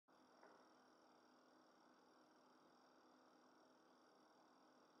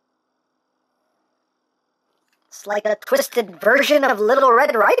It's like a twisted version of Little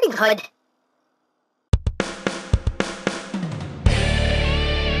Red Riding Hood.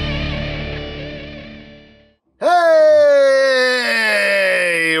 Hey!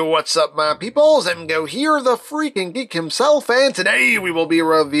 What's up, my peoples? EmGo here, the freaking geek himself, and today we will be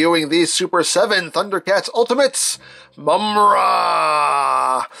reviewing the Super 7 Thundercats Ultimates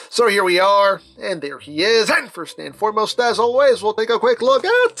MUMM-RA. So here we are, and there he is, and first and foremost, as always, we'll take a quick look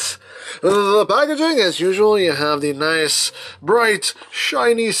at the packaging. As usual, you have the nice, bright,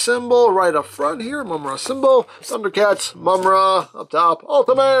 shiny symbol right up front here, MUMM-RA symbol, Thundercats, MUMM-RA, up top,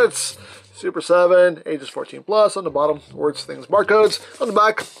 Ultimates, Super 7, ages 14 plus, on the bottom, words, things, barcodes, on the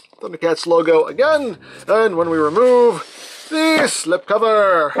back, Thundercats logo again, and when we remove the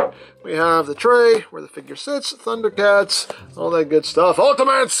slipcover, we have the tray where the figure sits, Thundercats, all that good stuff,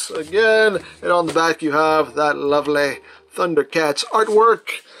 Ultimates again, and on the back you have that lovely Thundercats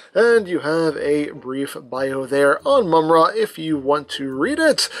artwork, and you have a brief bio there on MUMM-RA if you want to read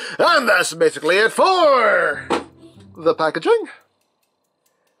it, and that's basically it for the packaging.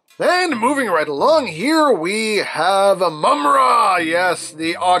 And moving right along, here we have MUMM-RA, yes,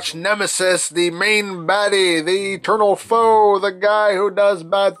 the arch nemesis, the main baddie, the eternal foe, the guy who does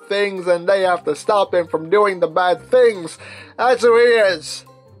bad things and they have to stop him from doing the bad things. That's who he is.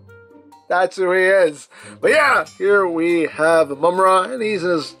 That's who he is. But yeah, here we have MUMM-RA, and he's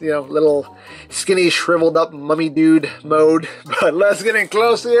in his, little skinny, shriveled up mummy dude mode. But let's get in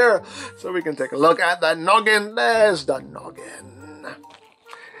close here so we can take a look at that noggin. There's the noggin.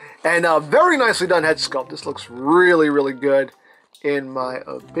 And a very nicely done head sculpt. This looks really, really good, in my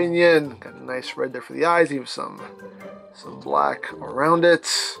opinion. Got a nice red there for the eyes, even some black around it.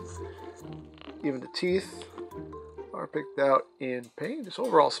 Even the teeth are picked out in paint. Just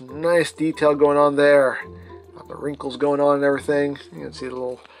overall some nice detail going on there. Got the wrinkles going on and everything. You can see the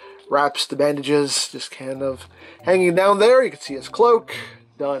little wraps, the bandages, just kind of hanging down there. You can see his cloak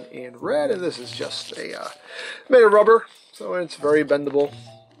done in red, and this is just a made of rubber, so it's very bendable.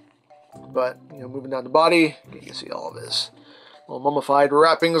 But, moving down the body, you can see all of his little mummified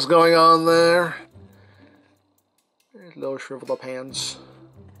wrappings going on there. There's little shriveled up hands.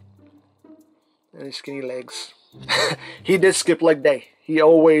 And his skinny legs. He did skip leg day. He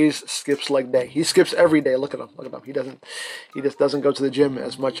always skips leg day. He skips every day. Look at him. Look at him. He just doesn't go to the gym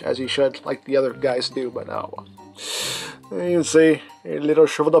as much as he should, like the other guys do, but oh well. And you can see a little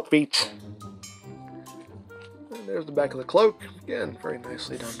shriveled up feet. There's the back of the cloak. Again, very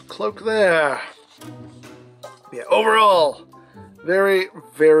nicely done cloak there. Yeah, overall, very,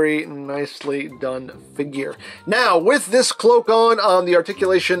 very nicely done figure. Now, with this cloak on, the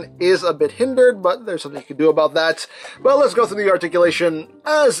articulation is a bit hindered, but there's something you can do about that. But let's go through the articulation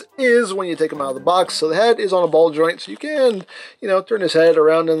as is when you take him out of the box. So the head is on a ball joint, so you can, turn his head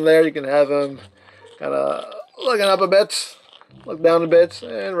around in there. You can have him kind of looking up a bit. Look down a bit,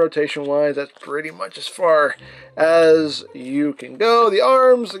 and rotation-wise, that's pretty much as far as you can go. The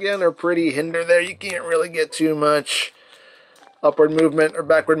arms, again, are pretty hindered there. You can't really get too much upward movement or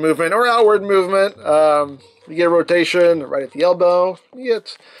backward movement or outward movement. You get rotation right at the elbow. You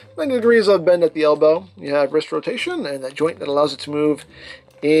get 90 degrees of bend at the elbow. You have wrist rotation, and that joint that allows it to move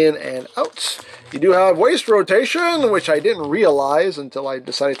in and out. You do have waist rotation, which I didn't realize until I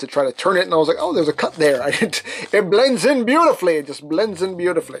decided to try to turn it, and I was like, oh, there's a cut there. It blends in beautifully. It just blends in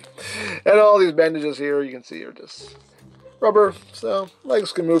beautifully. And all these bandages here, you can see, are just rubber, so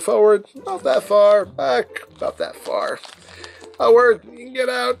legs can move forward, about that far, back, about that far. Outward, you can get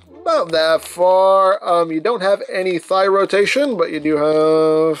out about that far. You don't have any thigh rotation, but you do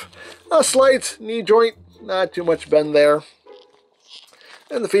have a slight knee joint, not too much bend there.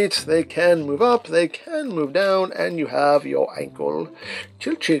 And the feet, they can move up, they can move down, and you have your ankle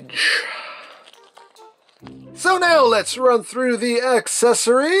tiltage. So now let's run through the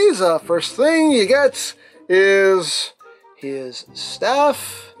accessories. First thing you get is his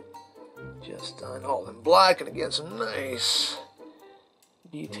staff, just done all in black, and again some nice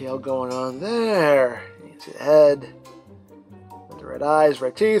detail going on there. You can see the head, with the red eyes,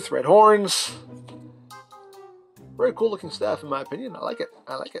 red teeth, red horns. Very cool looking staff in my opinion. I like it.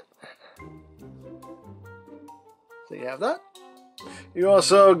 I like it. So you have that. You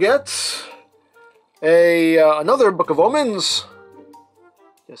also get another Book of Omens.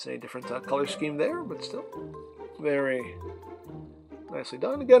 Just a different color scheme there, but still very nicely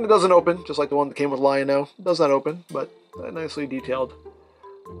done. Again, it doesn't open, just like the one that came with Lion-O. It does not open, but a nicely detailed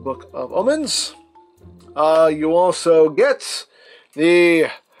Book of Omens. You also get the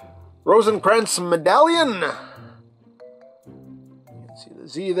Rosencrantz Medallion. See the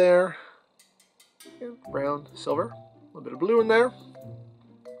Z there, brown, silver, a little bit of blue in there.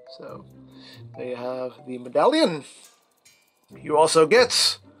 So There you have the medallion. You also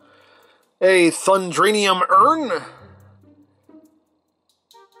get a Thundranium urn.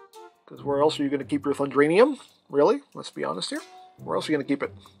 Because where else are you going to keep your Thundranium? Really? Let's be honest here. Where else are you going to keep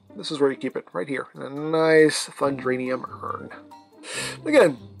it? This is where you keep it, right here. In a nice Thundranium urn.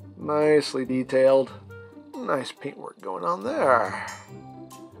 Again, nicely detailed. Nice paintwork going on there.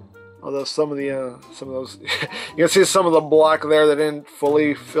 Although some of those, you can see some of the black there that didn't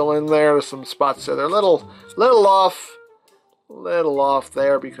fully fill in there. There's some spots there. They're a little off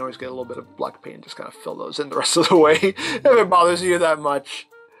there, but you can always get a little bit of black paint and just kind of fill those in the rest of the way if it bothers you that much.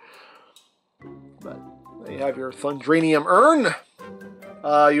 But there you have your Thundranium urn.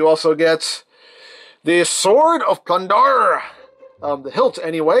 You also get the Sword of Plundar. The hilt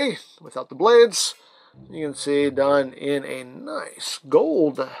anyway, without the blades. You can see done in a nice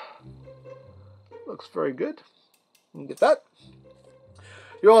gold. Looks very good. You can get that.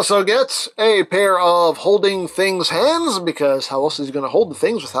 You also get a pair of holding things hands, because how else is he going to hold the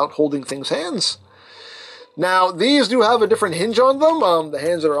things without holding things hands? Now, these do have a different hinge on them. The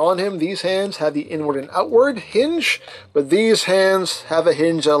hands that are on him, these hands have the inward and outward hinge, but these hands have a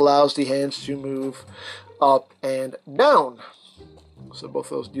hinge that allows the hands to move up and down. So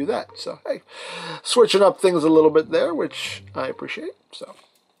both of those do that. So, hey, switching up things a little bit there, which I appreciate. So,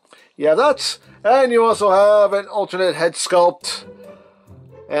 yeah, that's. And you also have an alternate head sculpt.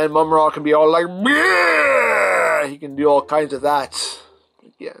 And MUMM-RA can be all like, yeah! He can do all kinds of that.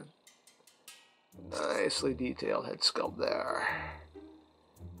 Again, nicely detailed head sculpt there.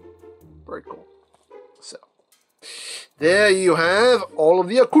 Very cool. So, there you have all of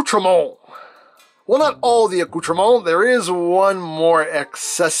the accoutrements. Well, not all the accoutrements. There is one more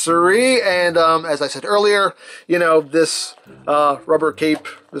accessory, and as I said earlier, you know, this rubber cape,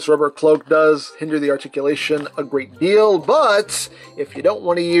 this rubber cloak does hinder the articulation a great deal, but if you don't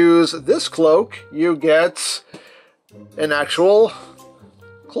want to use this cloak, you get an actual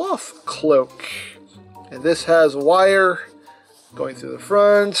cloth cloak. And this has wire going through the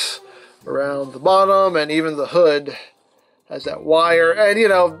front, around the bottom, and even the hood has that wire. And, you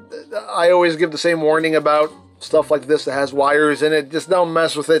know, I always give the same warning about stuff like this that has wires in it. Just don't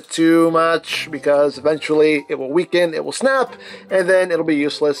mess with it too much, because eventually it will weaken, it will snap, and then it'll be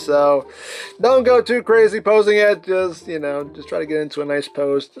useless. So don't go too crazy posing it. Just, you know, just try to get into a nice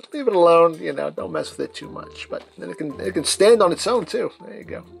pose. Just leave it alone. You know, don't mess with it too much. But then it can stand on its own too. There you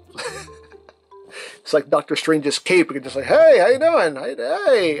go. It's like Doctor Strange's cape. You can just like, hey, how you doing?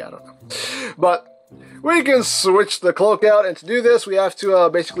 Hey, I don't know. But we can switch the cloak out, and to do this, we have to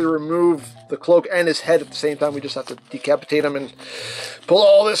basically remove the cloak and his head at the same time. We just have to decapitate him and pull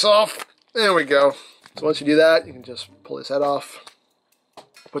all this off. There we go. So once you do that, you can just pull his head off,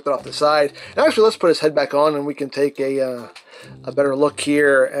 put that off the side. And actually, let's put his head back on, and we can take a better look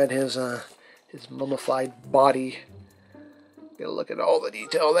here at his mummified body. Get a look at all the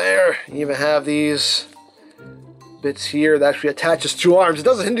detail there. You even have these bits here that actually attach his two arms. It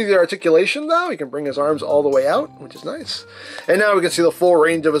doesn't hinder the articulation though. He can bring his arms all the way out, which is nice. And now we can see the full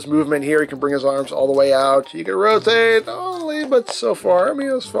range of his movement here. He can bring his arms all the way out. You can rotate only, but so far, I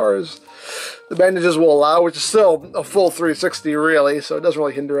mean, as far as the bandages will allow, which is still a full 360 really, so it doesn't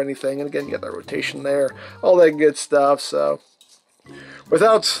really hinder anything. And again, you get that rotation there, all that good stuff. So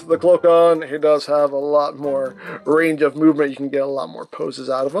without the cloak on, he does have a lot more range of movement. You can get a lot more poses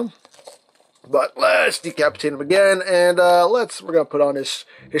out of him. But let's decapitate him again, and we're gonna put on his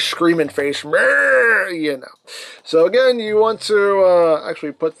screaming face, you know. So again, you want to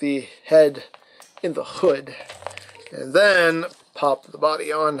actually put the head in the hood, and then pop the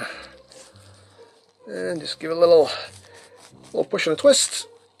body on, and just give it a little push and a twist,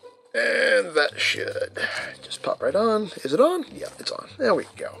 and that should just pop right on. Is it on? Yeah, it's on. There we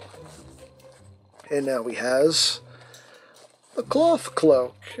go. And now he has a cloth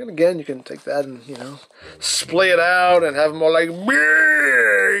cloak. And again, you can take that and, you know, splay it out and have them all like, yeah,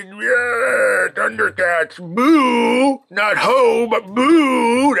 Thundercats, boo! Not ho, but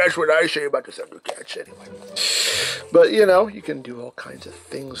boo! That's what I say about the Thundercats anyway. But, you know, you can do all kinds of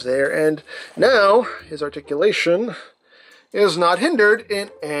things there. And now, his articulation is not hindered in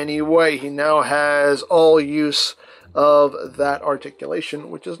any way. He now has all use of that articulation,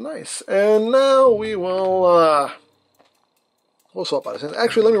 which is nice. And now we will, we'll swap out his hand.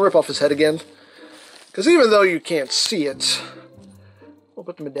 Actually, let me rip off his head again, because even though you can't see it, we'll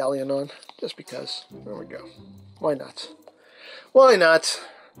put the medallion on, just because. There we go. Why not? Why not?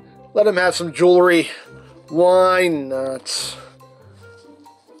 Let him have some jewelry. Why not?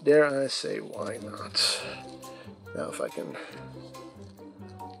 Dare I say, why not? Now if I can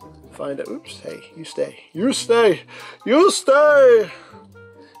find it. Oops, hey, you stay. You stay! You stay!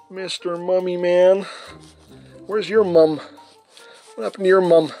 Mr. Mummy Man. Where's your mum? What happened to your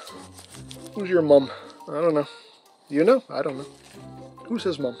mum? Who's your mum? I don't know. You know? I don't know. Who's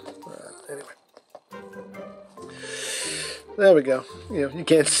his mum? Anyway. There we go. You know, you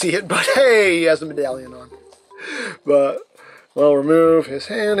can't see it, but hey, he has the medallion on. But we'll remove his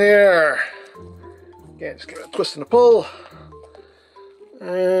hand here. Again, just give it a twist and a pull.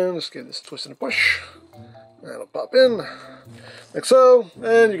 And just give this a twist and a push. That'll pop in, like so.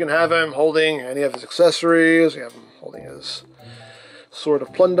 And you can have him holding any of his accessories. You have him holding his sword of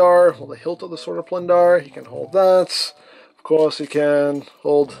Plundar, or the hilt of the sword of Plundar. He can hold that. Of course, he can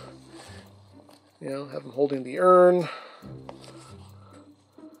hold, you know, have him holding the urn.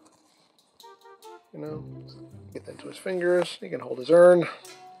 You know, get that into his fingers. He can hold his urn.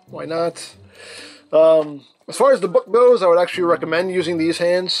 Why not? As far as the book goes, I would actually recommend using these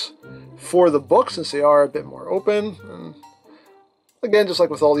hands for the book, since they are a bit more open. And again, just like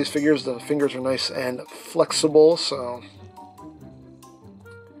with all these figures, the fingers are nice and flexible, so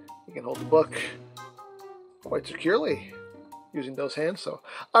you can hold the book quite securely using those hands. So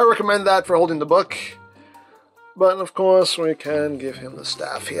I recommend that for holding the book. But of course, we can give him the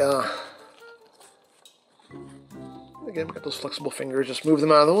staff here. Again, we got those flexible fingers. Just move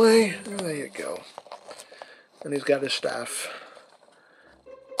them out of the way. There you go. And he's got his staff.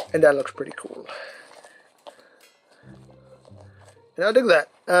 And that looks pretty cool. And I dig that.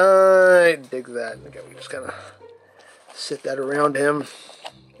 I dig that. Okay, we just kind of sit that around him.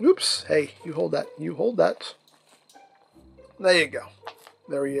 Oops. Hey, you hold that. You hold that. There you go.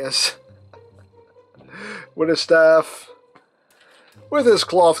 There he is. With his staff. With his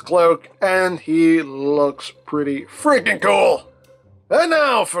cloth cloak. And he looks pretty freaking cool. And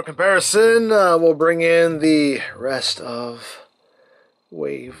now, for comparison, we'll bring in the rest of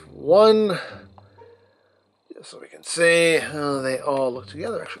Wave 1. Just so we can see how they all look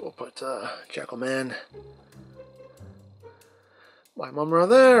together. Actually, we'll put Jackalman by MUMM-RA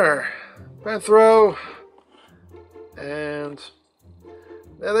there. Panthro. And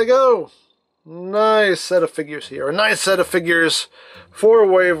there they go. Nice set of figures here. A nice set of figures for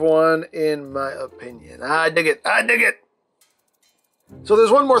Wave 1, in my opinion. I dig it. I dig it. So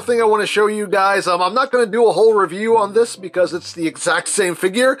there's one more thing I want to show you guys. I'm not going to do a whole review on this because it's the exact same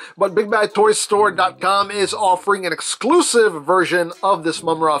figure, but BigBadToyStore.com is offering an exclusive version of this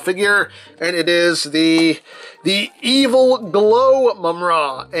MUMM-RA figure, and it is the Evil Glow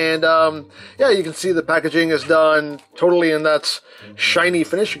MUMM-RA. And yeah, you can see the packaging is done totally in that shiny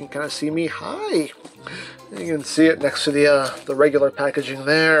finish. You can kind of see me. Hi. You can see it next to the regular packaging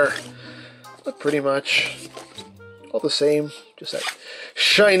there. But pretty much all the same. Just that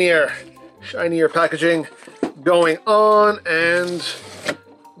shinier packaging going on, and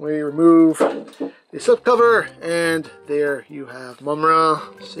we remove the slipcover, and there you have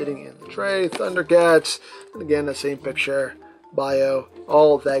MUMM-RA sitting in the tray, Thundercats, and again the same picture, bio,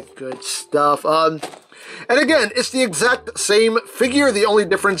 all of that good stuff. And again, it's the exact same figure. The only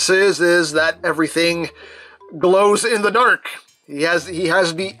difference is that everything glows in the dark. He has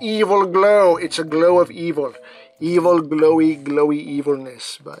the evil glow. It's a glow of evil. Evil, glowy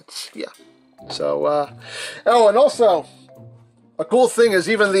evilness. But yeah. So oh, and also a cool thing is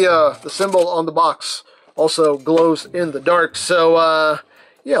even the symbol on the box also glows in the dark. So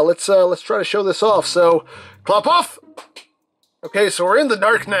yeah, let's try to show this off. So clap off. Okay, so we're in the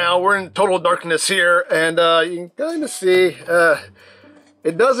dark now. We're in total darkness here, and you can kind of see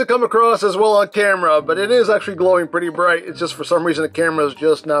it doesn't come across as well on camera, but it is actually glowing pretty bright. It's just for some reason the camera is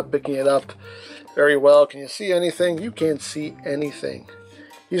just not picking it up very well. Can you see anything? You can't see anything.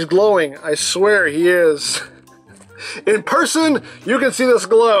 He's glowing. I swear he is. In person, you can see this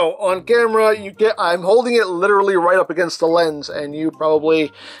glow. On camera, I'm holding it literally right up against the lens, and you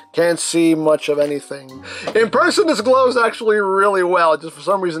probably can't see much of anything. In person, this glows actually really well. Just for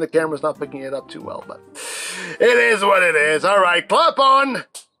some reason, the camera's not picking it up too well, but it is what it is. All right, clap on.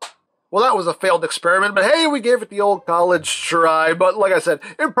 Well, that was a failed experiment, but hey, we gave it the old college try. But like I said,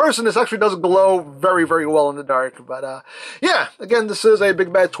 in person, this actually does glow very, very well in the dark. But yeah, again, this is a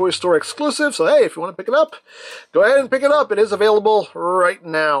Big Bad Toy Store exclusive. So hey, if you want to pick it up, go ahead and pick it up. It is available right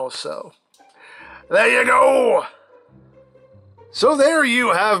now. So there you go. So there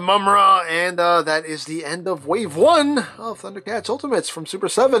you have MUMM-RA, and that is the end of Wave 1 of Thundercats Ultimates from Super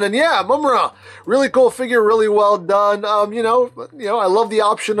 7. And yeah, MUMM-RA, really cool figure, really well done. You know, I love the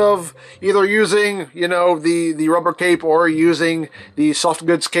option of either using, the rubber cape or using the soft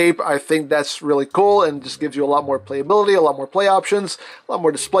goods cape. I think that's really cool and just gives you a lot more playability, a lot more play options, a lot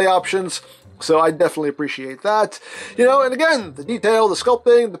more display options. So I definitely appreciate that. And again, the detail, the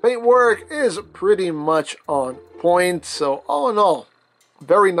sculpting, the paintwork is pretty much on point. So all in all,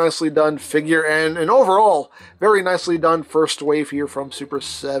 very nicely done figure, and overall, very nicely done first wave here from Super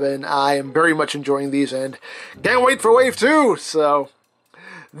 7. I am very much enjoying these, and can't wait for wave 2, so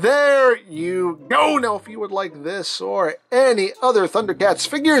there you go. Now, if you would like this or any other Thundercats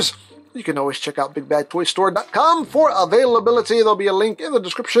figures, you can always check out BigBadToyStore.com for availability. There'll be a link in the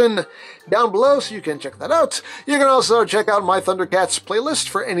description down below, so you can check that out. You can also check out my Thundercats playlist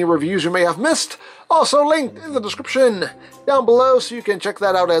for any reviews you may have missed. Also linked in the description down below, so you can check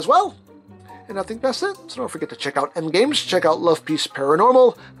that out as well. And I think that's it. So don't forget to check out EmGo's, check out Love Peace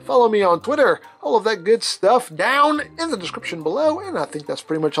Paranormal, follow me on Twitter, all of that good stuff down in the description below. And I think that's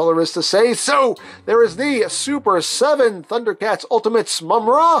pretty much all there is to say. So there is the Super 7 Thundercats Ultimates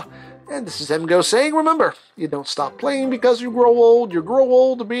MUMM-RA. And this is EmGo saying, remember, you don't stop playing because you grow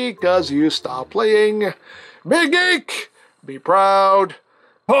old because you stop playing. Be geek, be proud,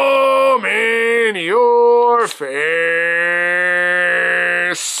 palm in your face.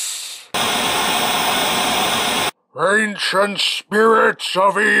 Ancient spirits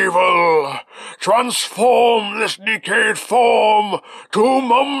of evil, transform this decayed form to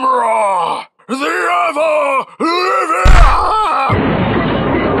MUMM-RA, the ever-living.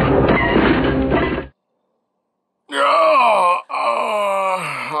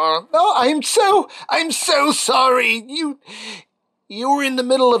 Oh, I'm so sorry. You were in the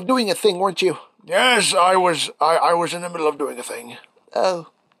middle of doing a thing, weren't you? Yes, I was in the middle of doing a thing. Oh.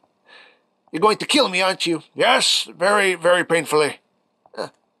 You're going to kill me, aren't you? Yes, very, very painfully. You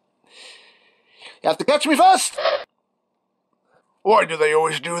have to catch me first. Why do they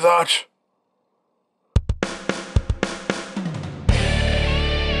always do that?